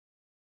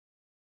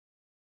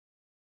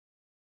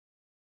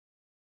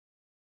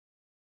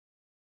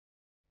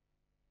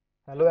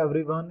Hello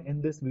everyone, in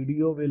this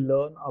video we'll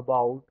learn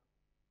about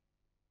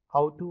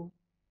how to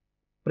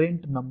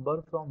print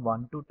number from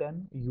 1 to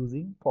 10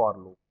 using for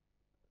loop.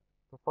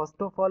 So first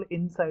of all,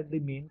 inside the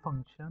main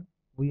function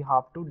we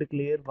have to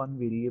declare one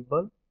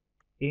variable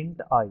int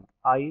I.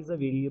 I is a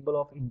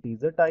variable of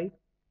integer type.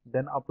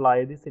 Then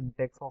apply the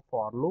syntax of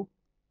for loop.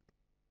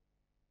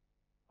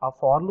 A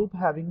for loop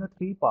having a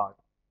three part.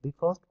 The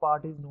first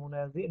part is known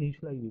as the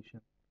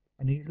initialization.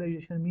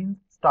 Initialization means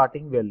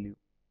starting value.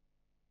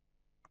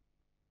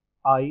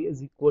 I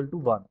is equal to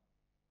 1.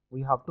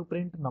 We have to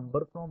print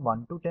number from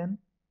 1 to 10.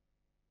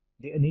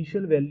 The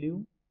initial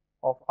value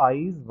of I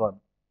is 1.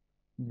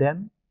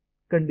 Then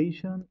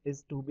condition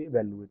is to be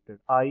evaluated.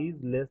 I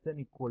is less than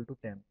equal to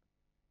 10.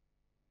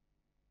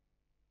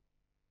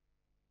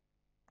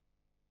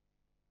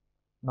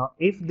 Now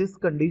if this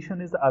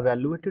condition is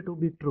evaluated to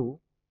be true,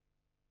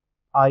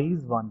 I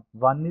is 1.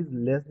 1 is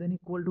less than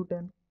equal to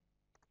 10.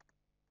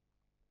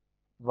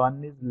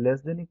 1 is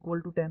less than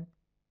equal to 10.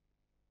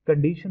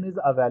 Condition is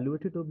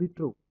evaluated to be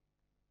true.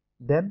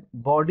 Then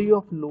body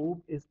of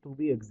loop is to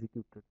be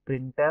executed.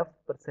 Printf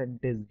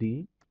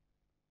 %d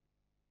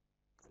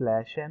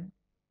 /n,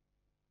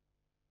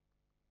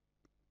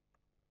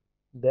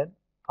 then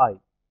I.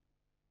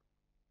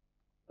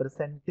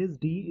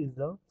 %d is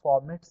the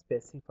format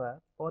specifier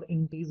for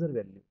integer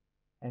value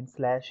and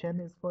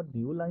 /n is for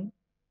new line,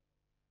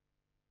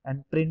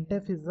 and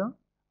printf is the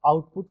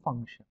output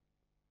function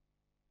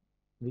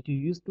which you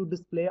use to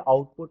display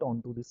output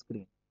onto the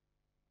screen.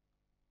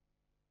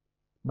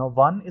 Now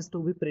 1 is to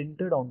be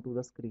printed onto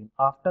the screen.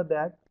 After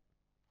that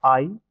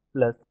I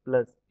plus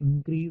plus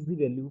increase the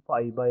value of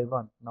I by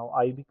 1. Now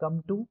I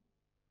become 2.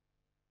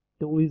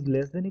 2 is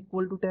less than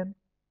equal to 10.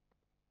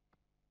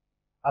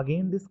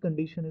 Again this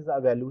condition is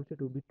evaluated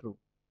to be true.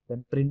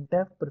 Then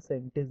printf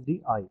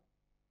 %d I.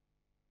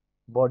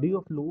 Body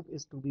of loop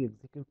is to be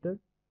executed.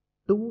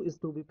 2 is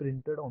to be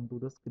printed onto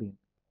the screen,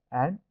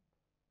 and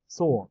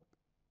so on.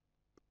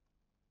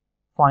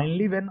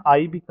 Finally, when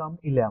I become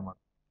 11,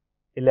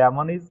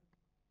 11 is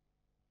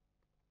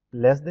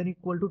less than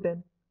equal to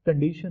 10,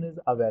 condition is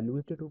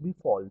evaluated to be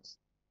false.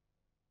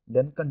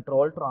 Then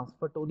control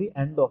transfer to the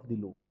end of the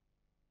loop.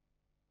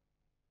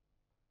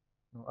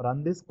 Now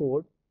run this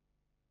code.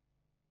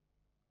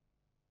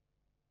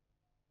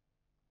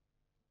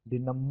 The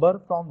number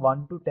from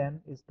 1 to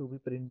 10 is to be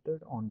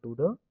printed onto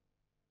the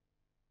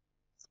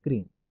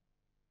screen.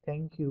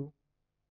 Thank you.